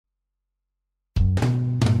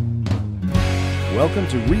Welcome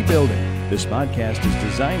to Rebuilding. This podcast is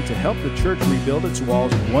designed to help the church rebuild its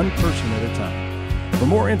walls one person at a time. For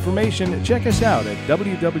more information, check us out at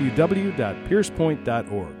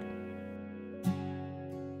www.piercepoint.org.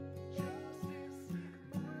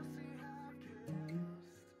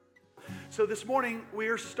 So this morning, we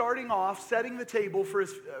are starting off setting the table for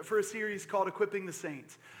a series called Equipping the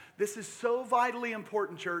Saints. This is so vitally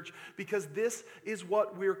important, church, because this is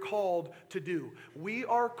what we're called to do. We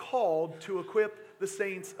are called to equip the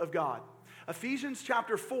saints of God. Ephesians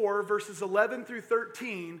chapter 4, verses 11 through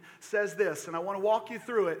 13 says this, and I want to walk you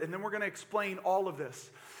through it, and then we're going to explain all of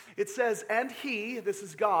this. It says, and he, this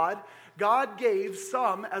is God gave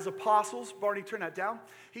some as apostles. Barney, turn that down.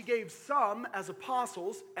 He gave some as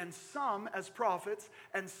apostles, and some as prophets,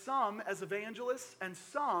 and some as evangelists, and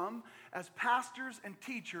some as pastors and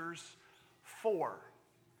teachers for.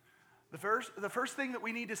 The first thing that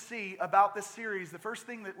we need to see about this series, the first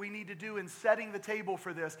thing that we need to do in setting the table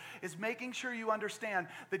for this is making sure you understand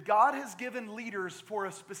that God has given leaders for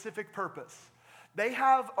a specific purpose. They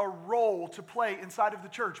have a role to play inside of the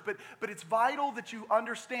church, but it's vital that you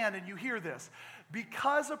understand and you hear this.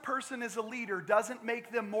 Because a person is a leader doesn't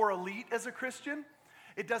make them more elite as a Christian.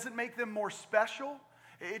 It doesn't make them more special.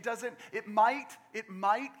 It might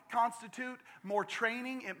constitute more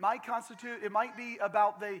training. It might be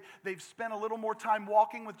about they've spent a little more time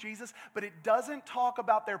walking with Jesus, but it doesn't talk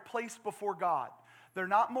about their place before God. They're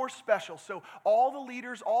not more special. So all the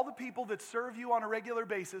leaders, all the people that serve you on a regular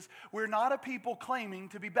basis, we're not a people claiming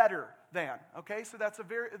to be better than. Okay, so that's a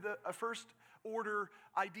first order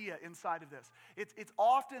idea inside of this. It's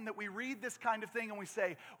often that we read this kind of thing and we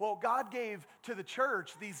say, well, God gave to the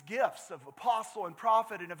church these gifts of apostle and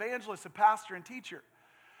prophet and evangelist and pastor and teacher.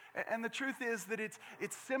 And the truth is that it's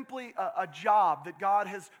simply a job that God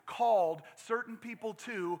has called certain people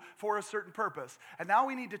to for a certain purpose. And now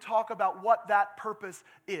we need to talk about what that purpose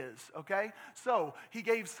is, okay? So he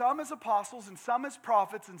gave some as apostles and some as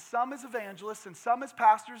prophets and some as evangelists and some as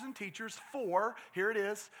pastors and teachers for, here it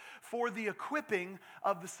is, for the equipping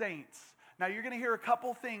of the saints. Now, you're going to hear a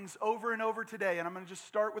couple things over and over today, and I'm going to just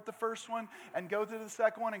start with the first one and go to the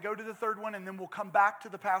second one and go to the third one, and then we'll come back to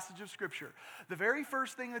the passage of Scripture. The very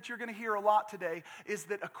first thing that you're going to hear a lot today is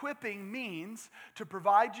that equipping means to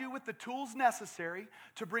provide you with the tools necessary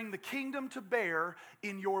to bring the kingdom to bear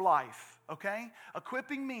in your life. Okay?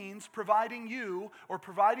 Equipping means providing you or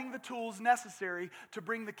providing the tools necessary to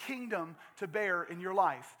bring the kingdom to bear in your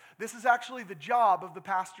life. This is actually the job of the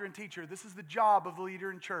pastor and teacher. This is the job of the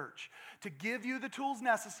leader in church, to give you the tools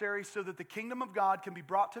necessary so that the kingdom of God can be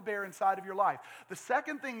brought to bear inside of your life. The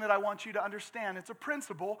second thing that I want you to understand, it's a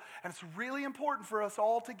principle, and it's really important for us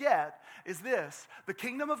all to get, is this: the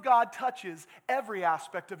kingdom of God touches every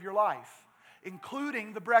aspect of your life,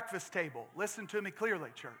 including the breakfast table. Listen to me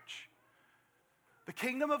clearly, church. The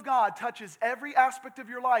kingdom of God touches every aspect of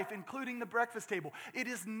your life, including the breakfast table. It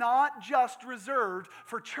is not just reserved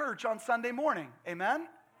for church on Sunday morning. Amen?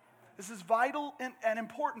 This is vital and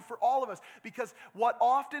important for all of us, because what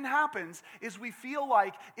often happens is we feel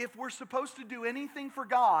like if we're supposed to do anything for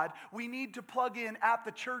God, we need to plug in at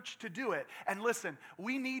the church to do it. And listen,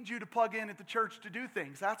 we need you to plug in at the church to do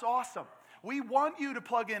things. That's awesome. We want you to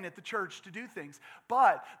plug in at the church to do things,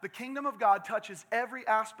 but the kingdom of God touches every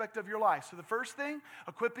aspect of your life. So the first thing,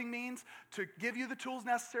 equipping means to give you the tools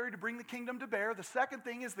necessary to bring the kingdom to bear. The second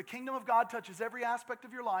thing is the kingdom of God touches every aspect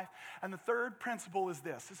of your life. And the third principle is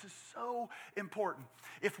this. This is so important.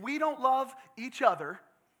 If we don't love each other,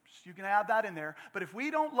 you can add that in there, but if we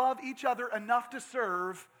don't love each other enough to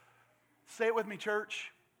serve, say it with me,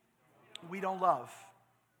 church, we don't love.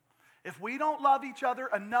 If we don't love each other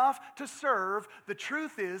enough to serve, the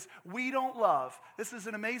truth is we don't love. This is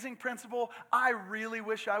an amazing principle. I really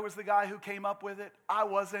wish I was the guy who came up with it. I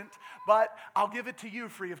wasn't, but I'll give it to you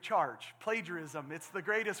free of charge. Plagiarism. It's the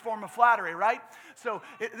greatest form of flattery, right? So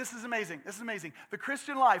this is amazing. This is amazing. The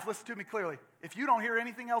Christian life, listen to me clearly. If you don't hear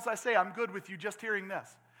anything else I say, I'm good with you just hearing this.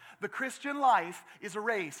 The Christian life is a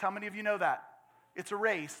race. How many of you know that? It's a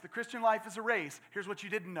race. The Christian life is a race. Here's what you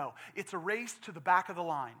didn't know. It's a race to the back of the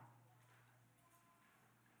line.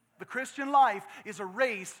 The Christian life is a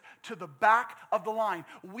race to the back of the line.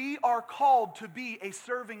 We are called to be a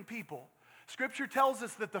serving people. Scripture tells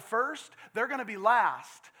us that the first, they're going to be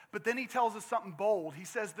last. But then he tells us something bold. He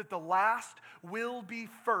says that the last will be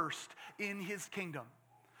first in his kingdom.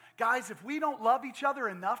 Guys, if we don't love each other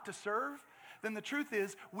enough to serve, then the truth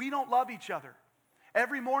is we don't love each other.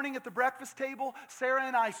 Every morning at the breakfast table, Sarah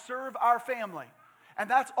and I serve our family. And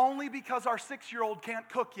that's only because our 6-year-old can't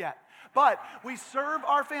cook yet. But we serve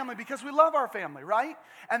our family because we love our family, right?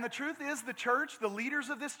 And the truth is the church, the leaders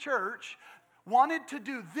of this church, wanted to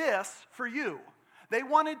do this for you. They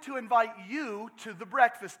wanted to invite you to the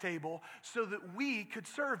breakfast table so that we could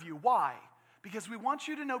serve you. Why? Because we want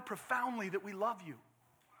you to know profoundly that we love you.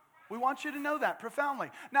 We want you to know that profoundly.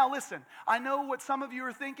 Now listen, I know what some of you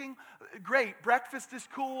are thinking. Great, breakfast is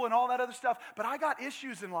cool and all that other stuff, but I got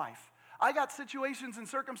issues in life. I got situations and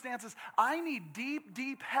circumstances. I need deep,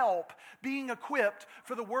 deep help being equipped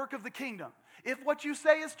for the work of the kingdom. If what you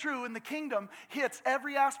say is true and the kingdom hits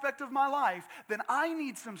every aspect of my life, then I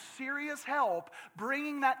need some serious help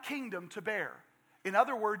bringing that kingdom to bear. In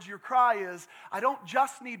other words, your cry is, I don't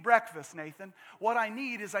just need breakfast, Nathan. What I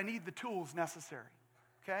need is I need the tools necessary.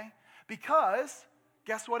 Okay? Because,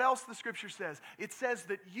 guess what else the scripture says? It says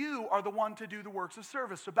that you are the one to do the works of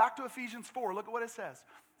service. So back to Ephesians 4, look at what it says.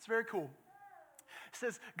 It's very cool. It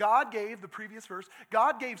says, God gave, the previous verse,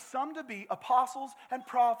 God gave some to be apostles and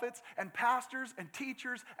prophets and pastors and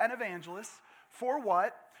teachers and evangelists. For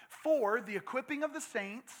what? For the equipping of the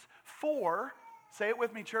saints, for, say it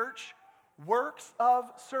with me, church, works of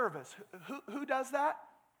service. Who does that?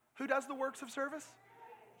 Who does the works of service?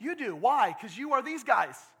 You do. Why? Because you are these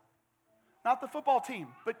guys. Not the football team,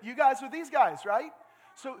 but you guys are these guys, right?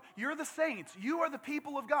 So you're the saints. You are the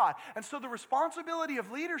people of God. And so the responsibility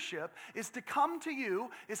of leadership is to come to you,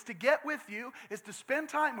 is to get with you, is to spend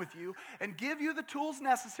time with you, and give you the tools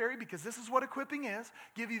necessary, because this is what equipping is,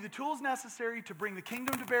 give you the tools necessary to bring the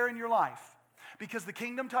kingdom to bear in your life. Because the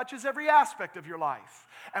kingdom touches every aspect of your life.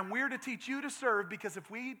 And we're to teach you to serve, because if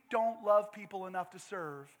we don't love people enough to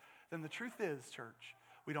serve, then the truth is, church,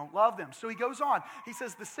 we don't love them. So he goes on. He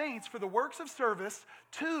says, the saints for the works of service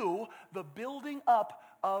to the building up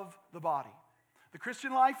of the body. The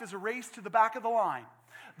Christian life is a race to the back of the line.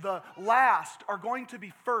 The last are going to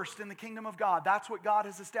be first in the kingdom of God. That's what God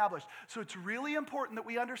has established. So it's really important that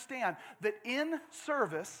we understand that in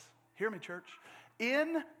service, hear me, church,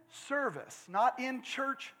 in service, not in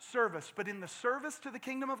church service, but in the service to the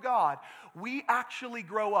kingdom of God, we actually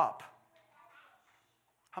grow up.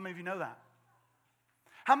 How many of you know that?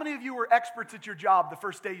 How many of you were experts at your job the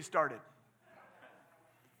first day you started?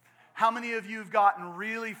 How many of you have gotten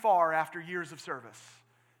really far after years of service?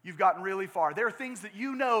 You've gotten really far. There are things that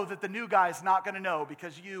you know that the new guy's not going to know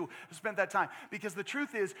because you spent that time. Because the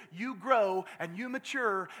truth is, you grow and you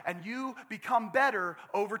mature and you become better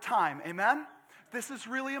over time. Amen? This is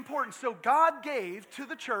really important. So God gave to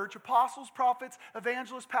the church apostles, prophets,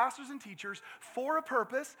 evangelists, pastors, and teachers for a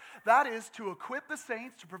purpose. That is to equip the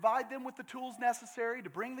saints, to provide them with the tools necessary to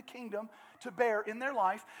bring the kingdom to bear in their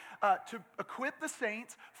life, to equip the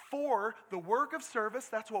saints for the work of service.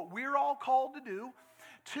 That's what we're all called to do,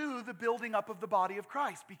 to the building up of the body of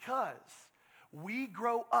Christ, because we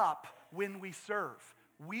grow up when we serve.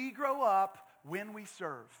 We grow up when we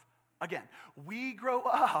serve. Again, we grow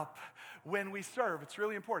up when we serve. It's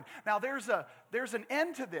really important. Now, there's an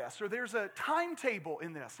end to this, or there's a timetable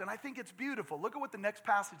in this, and I think it's beautiful. Look at what the next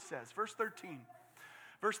passage says, verse 13.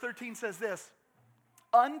 Verse 13 says this,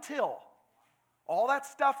 until, all that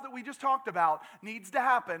stuff that we just talked about needs to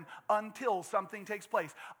happen until something takes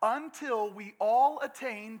place. Until we all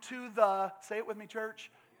attain to the, say it with me, church,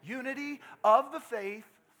 unity of the faith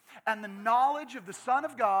and the knowledge of the Son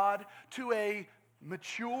of God, to a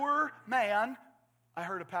mature man. I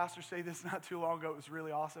heard a pastor say this not too long ago. It was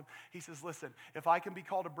really awesome. He says, listen, if I can be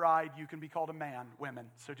called a bride, you can be called a man, women.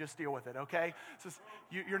 So just deal with it, okay? So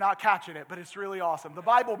you're not catching it, but it's really awesome. The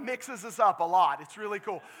Bible mixes us up a lot. It's really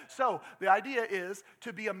cool. So the idea is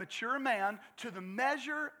to be a mature man to the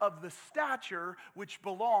measure of the stature which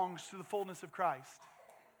belongs to the fullness of Christ.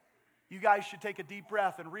 You guys should take a deep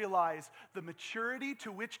breath and realize the maturity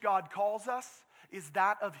to which God calls us is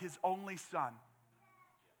that of his only Son.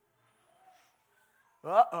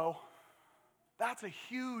 Uh-oh. That's a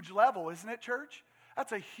huge level, isn't it, church?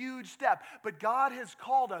 That's a huge step. But God has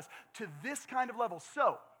called us to this kind of level.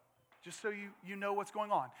 So, just so you know what's going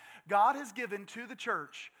on, God has given to the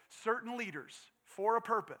church certain leaders for a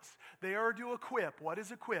purpose. They are to equip. What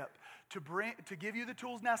is equip? To give you the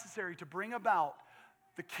tools necessary to bring about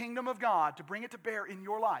the kingdom of God, to bring it to bear in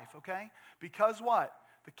your life, okay? Because what?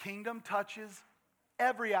 The kingdom touches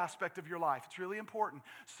every aspect of your life. It's really important.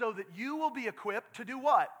 So that you will be equipped to do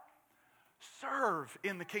what? Serve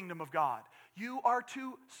in the kingdom of God. You are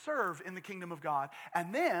to serve in the kingdom of God.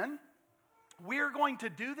 And then we're going to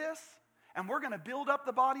do this, and we're going to build up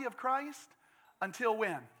the body of Christ until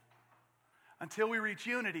when? Until we reach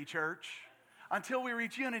unity, church. Until we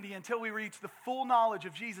reach unity, until we reach the full knowledge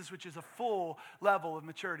of Jesus, which is a full level of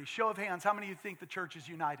maturity. Show of hands, how many of you think the church is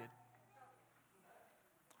united?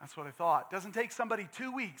 That's what I thought. Doesn't take somebody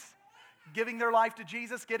 2 weeks giving their life to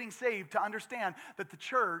Jesus, getting saved, to understand that the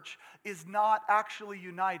church is not actually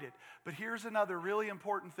united. But here's another really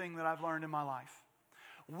important thing that I've learned in my life.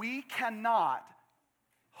 we cannot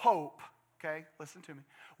hope, okay, listen to me.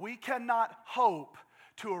 We cannot hope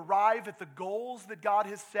to arrive at the goals that God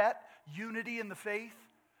has set, unity in the faith,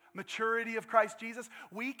 maturity of Christ Jesus.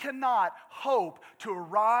 We cannot hope to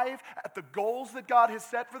arrive at the goals that God has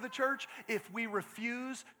set for the church if we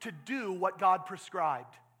refuse to do what God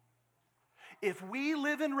prescribed. If we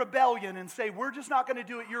live in rebellion and say, we're just not going to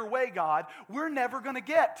do it your way, God, we're never going to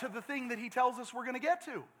get to the thing that he tells us we're going to get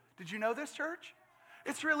to. Did you know this, church?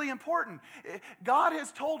 It's really important. God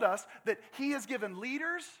has told us that he has given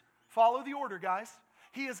leaders, follow the order, guys.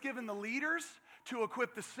 He has given the leaders to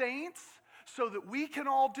equip the saints so that we can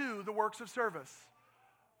all do the works of service.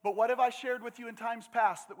 But what have I shared with you in times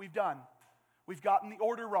past that we've done? We've gotten the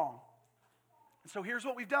order wrong. So here's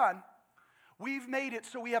what we've done. We've made it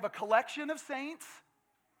so we have a collection of saints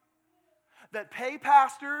that pay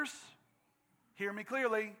pastors, hear me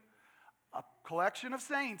clearly, a collection of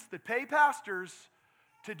saints that pay pastors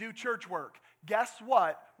to do church work. Guess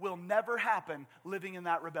what will never happen living in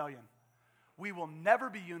that rebellion? We will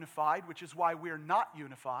never be unified, which is why we're not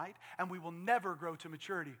unified, and we will never grow to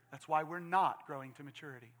maturity. That's why we're not growing to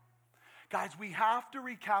maturity. Guys, we have to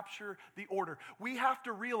recapture the order. We have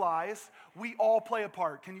to realize we all play a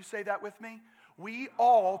part. Can you say that with me? We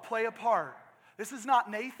all play a part. This is not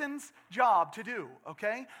Nathan's job to do,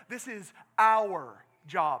 okay? This is our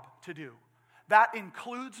job to do. That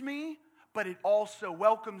includes me, but it also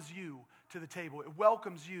welcomes you to the table. It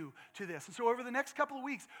welcomes you to this. And so over the next couple of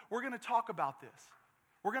weeks, we're going to talk about this.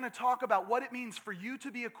 We're going to talk about what it means for you to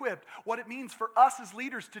be equipped, what it means for us as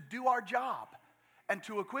leaders to do our job and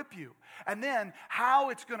to equip you. And then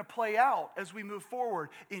how it's going to play out as we move forward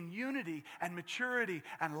in unity and maturity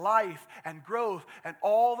and life and growth and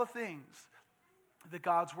all the things that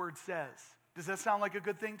God's word says. Does that sound like a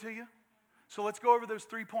good thing to you? So let's go over those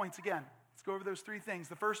 3 points again. Let's go over those 3 things.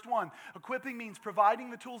 The first one, equipping means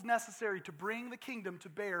providing the tools necessary to bring the kingdom to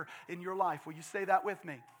bear in your life. Will you say that with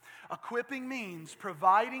me? Equipping means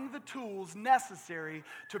providing the tools necessary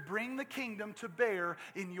to bring the kingdom to bear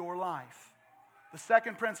in your life. The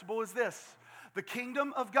second principle is this: the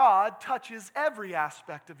kingdom of God touches every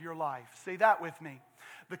aspect of your life. Say that with me.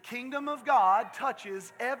 The kingdom of God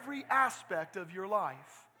touches every aspect of your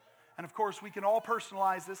life. And of course, we can all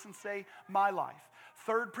personalize this and say, my life.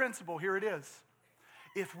 Third principle, here it is.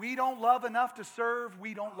 If we don't love enough to serve,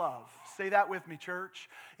 we don't love. Say that with me, church.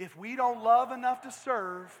 If we don't love enough to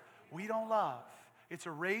serve, we don't love. It's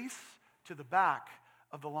a race to the back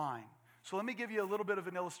of the line. So let me give you a little bit of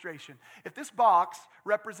an illustration. If this box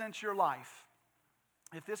represents your life,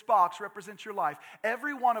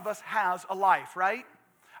 every one of us has a life, right?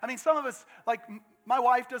 I mean, some of us, like my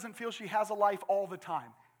wife doesn't feel she has a life all the time.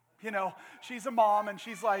 You know, she's a mom and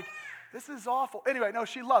she's like, this is awful. Anyway, no,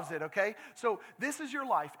 she loves it, okay? So this is your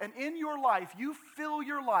life. And in your life, you fill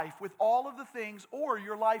your life with all of the things, or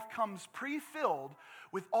your life comes pre-filled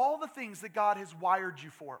with all the things that God has wired you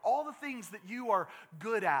for, all the things that you are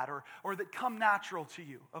good at or that come natural to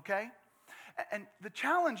you, okay? And the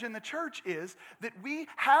challenge in the church is that we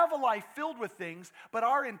have a life filled with things, but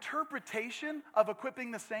our interpretation of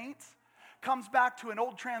equipping the saints comes back to an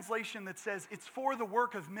old translation that says it's for the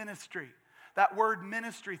work of ministry. That word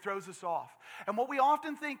ministry throws us off. And what we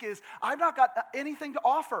often think is, I've not got anything to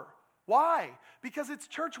offer. Why? Because it's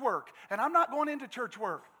church work, and I'm not going into church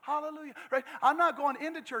work. Hallelujah, right? I'm not going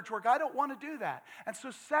into church work. I don't want to do that. And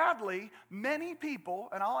so sadly, many people,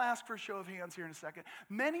 and I'll ask for a show of hands here in a second,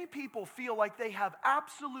 many people feel like they have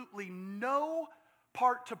absolutely no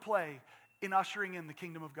part to play in ushering in the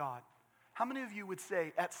kingdom of God. How many of you would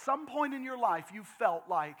say, at some point in your life, you felt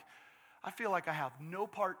like, I feel like I have no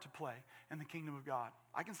part to play in the kingdom of God?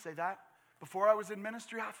 I can say that. Before I was in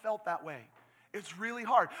ministry, I felt that way. It's really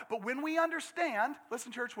hard. But when we understand,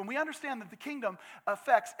 listen, church, when we understand that the kingdom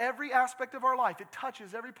affects every aspect of our life, it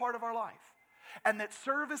touches every part of our life, and that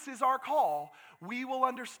service is our call, we will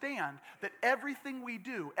understand that everything we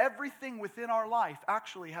do, everything within our life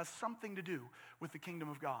actually has something to do with the kingdom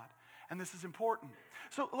of God. And this is important.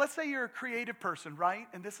 So let's say you're a creative person, right?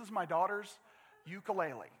 And this is my daughter's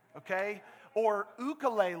ukulele, okay? Or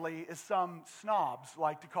ukulele, as some snobs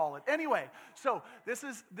like to call it. Anyway, so this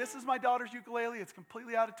is my daughter's ukulele. It's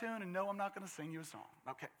completely out of tune, and no, I'm not going to sing you a song.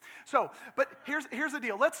 Okay. So, but here's the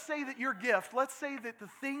deal. Let's say that your gift, let's say that the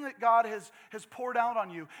thing that God has poured out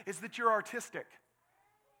on you is that you're artistic.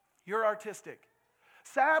 You're artistic.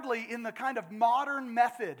 Sadly, in the kind of modern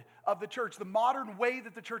method of the church, the modern way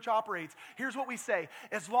that the church operates, here's what we say.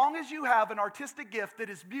 As long as you have an artistic gift that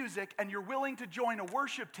is music and you're willing to join a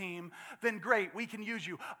worship team, then great, we can use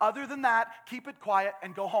you. Other than that, keep it quiet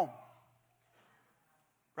and go home.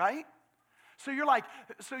 Right? So you're like,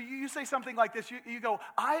 so you say something like this, you go,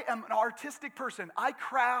 I am an artistic person. I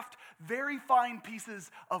craft very fine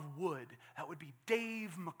pieces of wood. That would be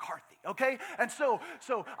Dave McCarthy, okay? And so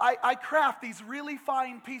I craft these really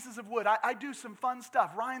fine pieces of wood. I do some fun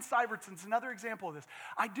stuff. Ryan Syvertson's another example of this.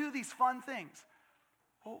 I do these fun things.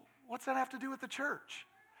 Well, what's that have to do with the church?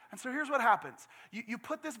 And so here's what happens. You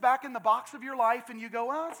put this back in the box of your life and you go,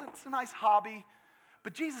 well, it's a nice hobby,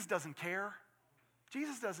 but Jesus doesn't care.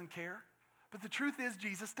 Jesus doesn't care. But the truth is,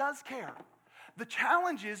 Jesus does care. The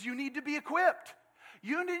challenge is you need to be equipped.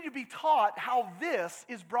 You need to be taught how this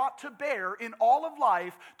is brought to bear in all of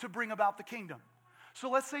life to bring about the kingdom. So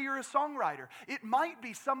let's say you're a songwriter. It might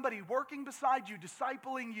be somebody working beside you,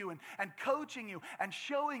 discipling you and coaching you and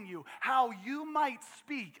showing you how you might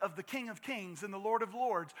speak of the King of Kings and the Lord of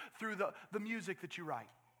Lords through the music that you write.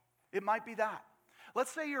 It might be that.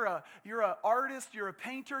 Let's say you're an artist, you're a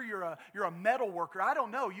painter, you're a metal worker. I don't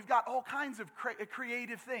know. You've got all kinds of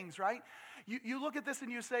creative things, right? You look at this and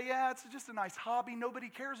you say, yeah, it's just a nice hobby. Nobody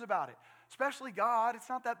cares about it, especially God. It's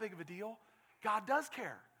not that big of a deal. God does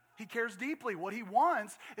care. He cares deeply. What he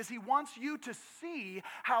wants is he wants you to see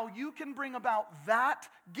how you can bring about that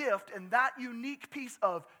gift and that unique piece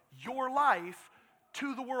of your life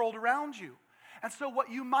to the world around you. And so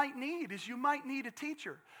what you might need is you might need a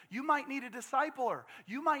teacher. You might need a discipler.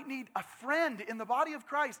 You might need a friend in the body of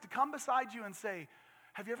Christ to come beside you and say,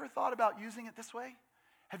 have you ever thought about using it this way?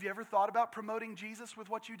 Have you ever thought about promoting Jesus with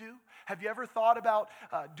what you do? Have you ever thought about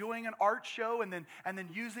doing an art show and then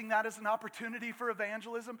using that as an opportunity for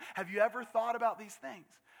evangelism? Have you ever thought about these things?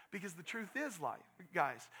 Because the truth is,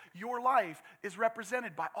 guys, your life is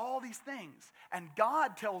represented by all these things. And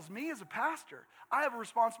God tells me as a pastor, I have a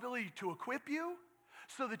responsibility to equip you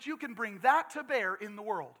so that you can bring that to bear in the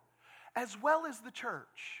world, as well as the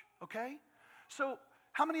church, okay? So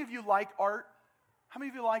how many of you like art? How many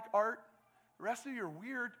of you like art? The rest of you are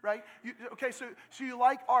weird, right? So you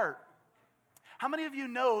like art. How many of you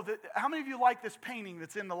know that? How many of you like this painting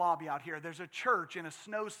that's in the lobby out here? There's a church in a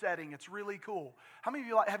snow setting. It's really cool. How many of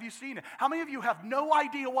you have you seen it? How many of you have no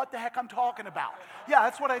idea what the heck I'm talking about? Yeah,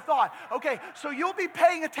 that's what I thought. Okay, so you'll be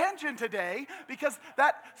paying attention today because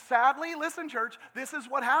sadly, listen, church, this is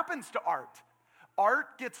what happens to art.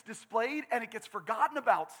 Art gets displayed and it gets forgotten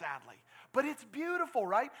about, sadly. But it's beautiful,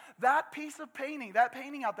 right? That piece of painting, that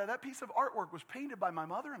painting out there, that piece of artwork was painted by my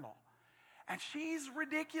mother-in-law. And she's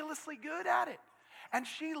ridiculously good at it. And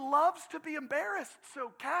she loves to be embarrassed.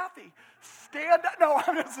 So, Kathy, stand up. No,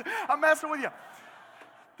 I'm messing with you.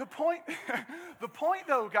 The point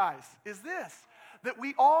though, guys, is this. That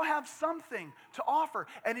we all have something to offer.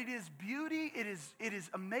 And it is beauty. It is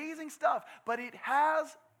amazing stuff. But it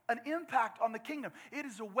has an impact on the kingdom. It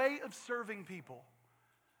is a way of serving people.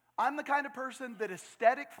 I'm the kind of person that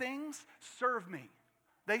aesthetic things serve me.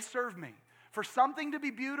 They serve me. For something to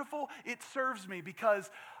be beautiful, it serves me because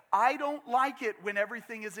I don't like it when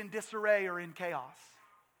everything is in disarray or in chaos.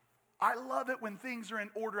 I love it when things are in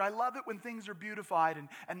order. I love it when things are beautified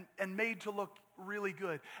and made to look really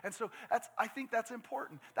good. And so I think that's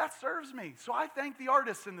important. That serves me. So I thank the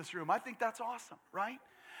artists in this room. I think that's awesome, right?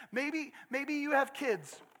 Maybe you have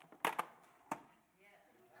kids.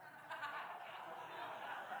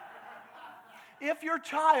 If your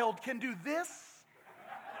child can do this,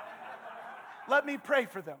 let me pray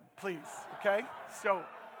for them, please, okay? So,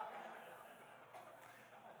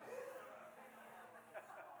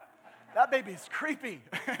 that baby's creepy.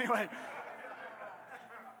 Anyway,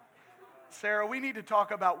 Sarah, we need to talk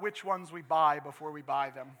about which ones we buy before we buy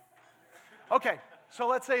them. Okay, so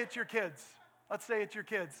let's say it's your kids.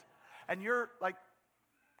 And you're like,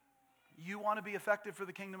 you want to be effective for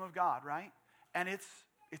the kingdom of God, right? And it's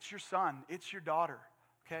your son, it's your daughter,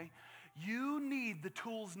 okay? You need the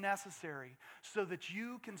tools necessary so that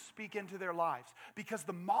you can speak into their lives. Because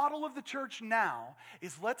the model of the church now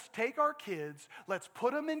is let's take our kids, let's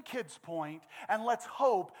put them in Kids Point, and let's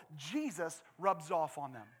hope Jesus rubs off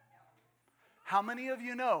on them. How many of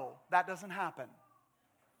you know that doesn't happen?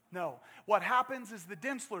 No. What happens is the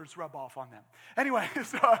Dinslers rub off on them. Anyway,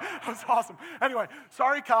 so that was awesome. Anyway,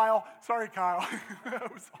 sorry, Kyle.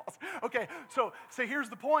 That was awesome. Okay, so here's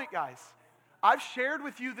the point, guys. I've shared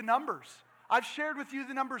with you the numbers. I've shared with you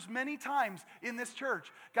the numbers many times in this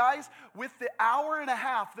church. Guys, with the hour and a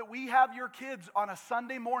half that we have your kids on a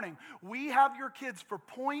Sunday morning, we have your kids for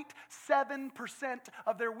 0.7%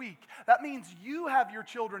 of their week. That means you have your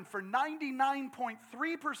children for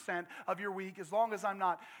 99.3% of your week, as long as I'm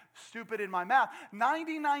not stupid in my math.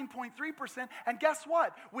 99.3%. And guess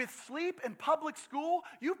what? With sleep and public school,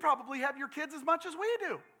 you probably have your kids as much as we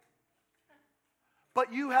do.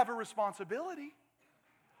 But you have a responsibility.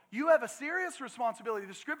 You have a serious responsibility.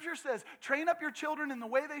 The scripture says, train up your children in the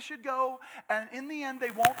way they should go, and in the end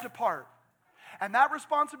they won't depart. And that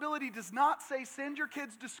responsibility does not say send your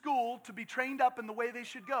kids to school to be trained up in the way they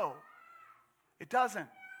should go. It doesn't.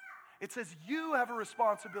 It says you have a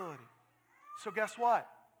responsibility. So guess what?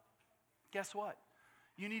 Guess what?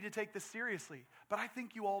 You need to take this seriously. But I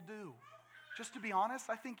think you all do. Just to be honest,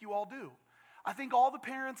 I think you all do. I think all the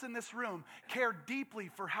parents in this room care deeply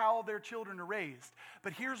for how their children are raised.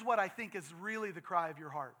 But here's what I think is really the cry of your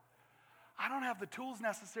heart. I don't have the tools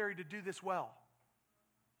necessary to do this well.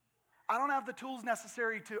 I don't have the tools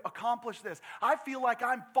necessary to accomplish this. I feel like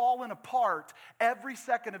I'm falling apart every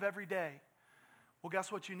second of every day. Well,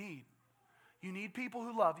 guess what you need? You need people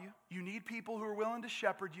who love you. You need people who are willing to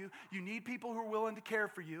shepherd you. You need people who are willing to care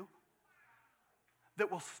for you,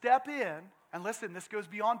 that will step in. And listen, this goes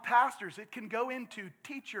beyond pastors. It can go into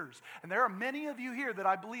teachers. And there are many of you here that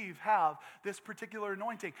I believe have this particular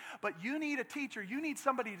anointing. But you need a teacher. You need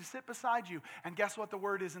somebody to sit beside you. And guess what the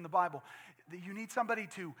word is in the Bible? You need somebody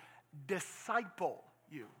to disciple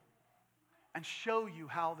you and show you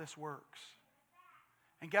how this works.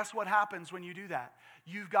 And guess what happens when you do that?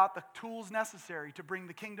 You've got the tools necessary to bring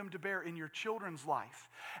the kingdom to bear in your children's life.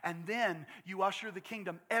 And then you usher the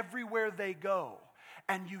kingdom everywhere they go.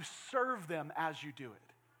 And you serve them as you do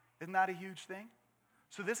it. Isn't that a huge thing?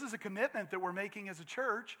 So this is a commitment that we're making as a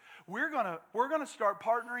church. We're gonna start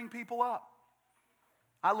partnering people up.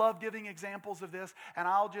 I love giving examples of this, and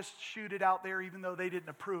I'll just shoot it out there even though they didn't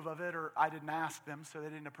approve of it, or I didn't ask them, so they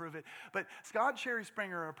didn't approve it. But Scott and Sherry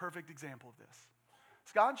Springer are a perfect example of this.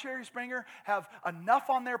 Scott and Sherry Springer have enough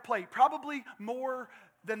on their plate, probably more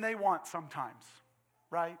than they want sometimes,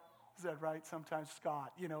 right? Is that right? Sometimes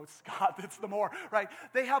Scott, it's Scott that's the more, right?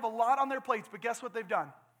 They have a lot on their plates, but guess what they've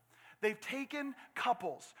done? They've taken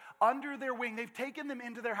couples under their wing. They've taken them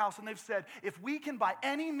into their house, and they've said, if we can by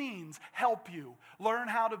any means help you learn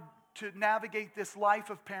how to navigate this life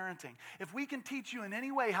of parenting, if we can teach you in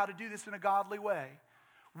any way how to do this in a godly way,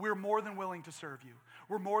 we're more than willing to serve you.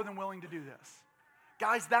 We're more than willing to do this.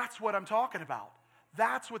 Guys, that's what I'm talking about.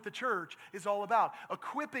 That's what the church is all about,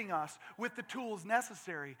 equipping us with the tools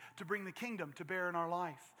necessary to bring the kingdom to bear in our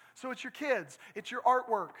life. So it's your kids, it's your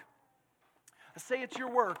artwork. I say it's your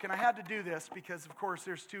work, and I had to do this because, of course,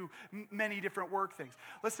 there's too many different work things.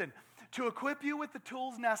 Listen, to equip you with the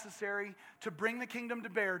tools necessary to bring the kingdom to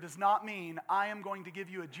bear does not mean I am going to give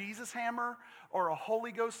you a Jesus hammer or a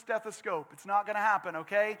Holy Ghost stethoscope. It's not going to happen,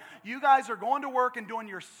 okay? You guys are going to work and doing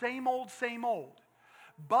your same old.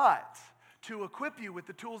 But to equip you with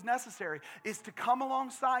the tools necessary is to come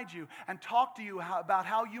alongside you and talk to you about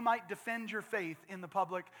how you might defend your faith in the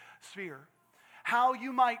public sphere. How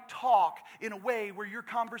you might talk in a way where your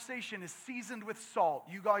conversation is seasoned with salt.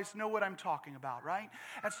 You guys know what I'm talking about, right?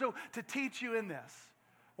 And so to teach you in this,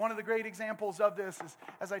 one of the great examples of this is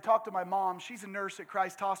as I talk to my mom. She's a nurse at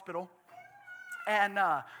Christ Hospital. And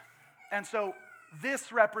so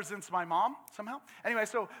this represents my mom somehow. Anyway,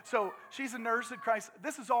 so she's a nurse at Christ.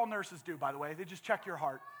 This is all nurses do, by the way. They just check your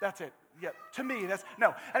heart. That's it. Yeah, to me,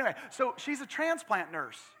 no. Anyway, so she's a transplant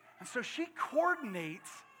nurse. And so she coordinates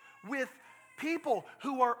with people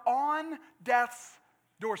who are on death's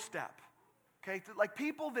doorstep. Okay, like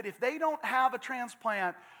people that if they don't have a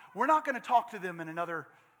transplant, we're not going to talk to them in another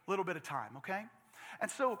little bit of time, okay?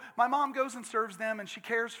 And so my mom goes and serves them, and she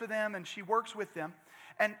cares for them, and she works with them.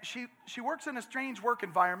 And she works in a strange work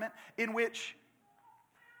environment in which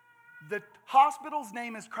the hospital's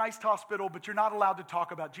name is Christ Hospital, but you're not allowed to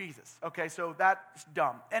talk about Jesus. Okay, so that's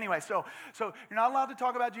dumb. Anyway, so you're not allowed to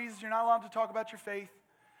talk about Jesus. You're not allowed to talk about your faith.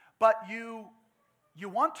 But you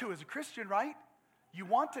want to as a Christian, right? You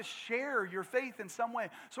want to share your faith in some way.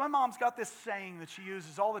 So my mom's got this saying that she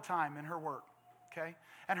uses all the time in her work, okay?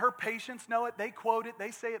 And her patients know it. They quote it.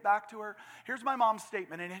 They say it back to her. Here's my mom's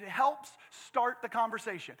statement, and it helps start the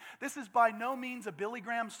conversation. This is by no means a Billy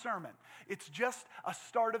Graham sermon. It's just a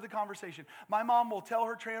start of the conversation. My mom will tell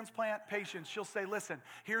her transplant patients, she'll say, listen,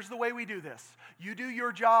 here's the way we do this. You do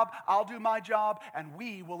your job, I'll do my job, and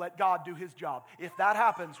we will let God do his job. If that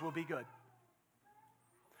happens, we'll be good.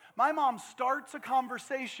 My mom starts a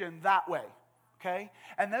conversation that way. Okay?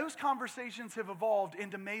 And those conversations have evolved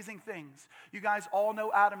into amazing things. You guys all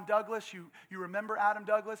know Adam Douglas. You remember Adam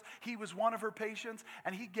Douglas? He was one of her patients,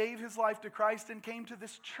 and he gave his life to Christ and came to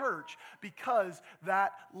this church because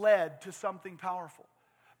that led to something powerful.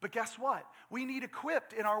 But guess what? We need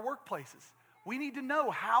equipped in our workplaces. We need to know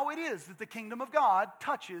how it is that the kingdom of God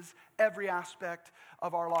touches every aspect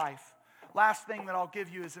of our life. Last thing that I'll give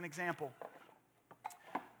you as an example.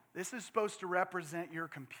 This is supposed to represent your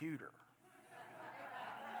computer.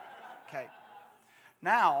 Okay.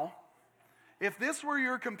 Now, If this were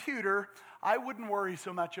your computer, I wouldn't worry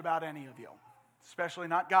so much about any of you, especially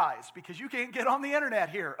not guys, because you can't get on the internet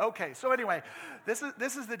here. Okay, so anyway, this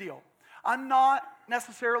is the deal. I'm not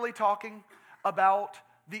necessarily talking about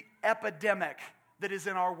the epidemic that is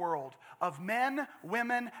in our world of men,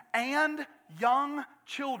 women, and young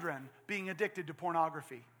children being addicted to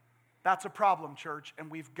pornography. That's a problem, church,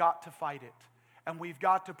 and we've got to fight it. And we've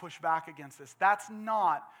got to push back against this. That's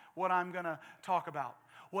not what I'm going to talk about.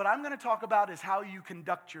 What I'm going to talk about is how you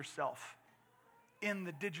conduct yourself in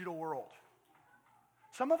the digital world.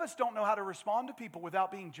 Some of us don't know how to respond to people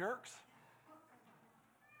without being jerks.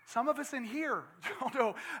 Some of us in here don't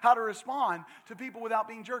know how to respond to people without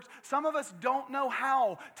being jerks. Some of us don't know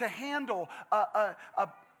how to handle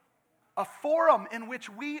a forum in which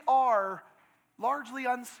we are largely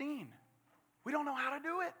unseen. We don't know how to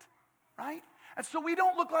do it, right? And so we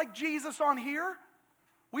don't look like Jesus on here.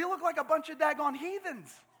 We look like a bunch of daggone heathens,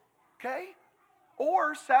 okay?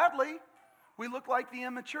 Or, sadly, we look like the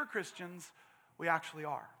immature Christians we actually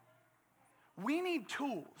are. We need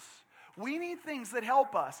tools. We need things that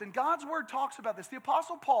help us. And God's Word talks about this. The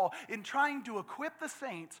Apostle Paul, in trying to equip the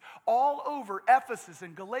saints all over Ephesus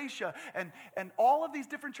and Galatia and all of these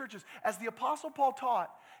different churches, as the Apostle Paul taught,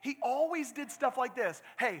 he always did stuff like this.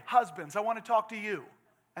 Hey, husbands, I want to talk to you.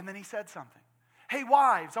 And then he said something. Hey,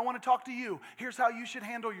 wives, I want to talk to you. Here's how you should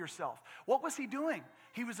handle yourself. What was he doing?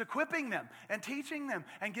 He was equipping them and teaching them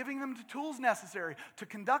and giving them the tools necessary to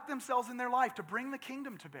conduct themselves in their life, to bring the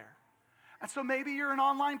kingdom to bear. And so maybe you're an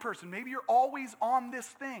online person. Maybe you're always on this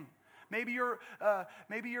thing. Maybe you're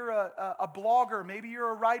a blogger. Maybe you're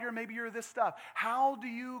a writer. Maybe you're this stuff. How do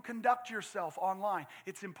you conduct yourself online?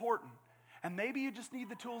 It's important. And maybe you just need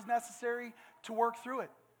the tools necessary to work through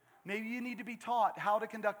it. Maybe you need to be taught how to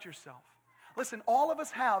conduct yourself. Listen, all of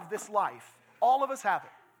us have this life. All of us have it.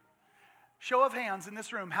 Show of hands in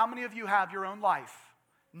this room, how many of you have your own life?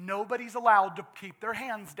 Nobody's allowed to keep their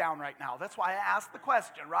hands down right now. That's why I asked the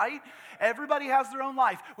question, right? Everybody has their own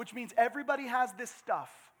life, which means everybody has this stuff.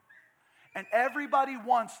 And everybody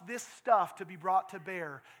wants this stuff to be brought to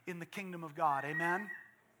bear in the kingdom of God. Amen?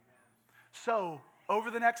 So,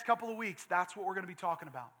 over the next couple of weeks, that's what we're going to be talking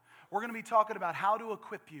about. We're going to be talking about how to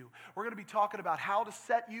equip you. We're going to be talking about how to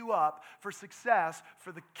set you up for success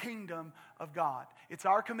for the kingdom of God. It's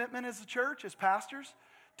our commitment as a church, as pastors,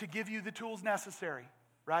 to give you the tools necessary,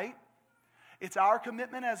 right? It's our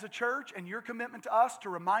commitment as a church and your commitment to us to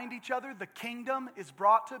remind each other the kingdom is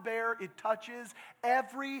brought to bear. It touches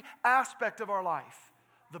every aspect of our life.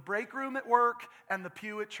 The break room at work and the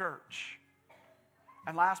pew at church.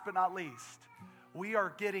 And last but not least, we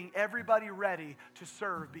are getting everybody ready to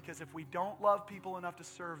serve, because if we don't love people enough to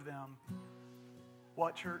serve them,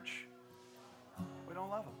 what, church? We don't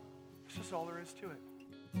love them. It's just all there is to it.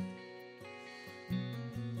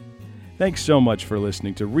 Thanks so much for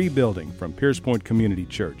listening to Rebuilding from Pierce Point Community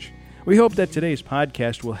Church. We hope that today's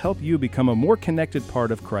podcast will help you become a more connected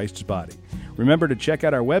part of Christ's body. Remember to check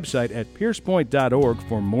out our website at piercepoint.org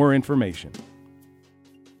for more information.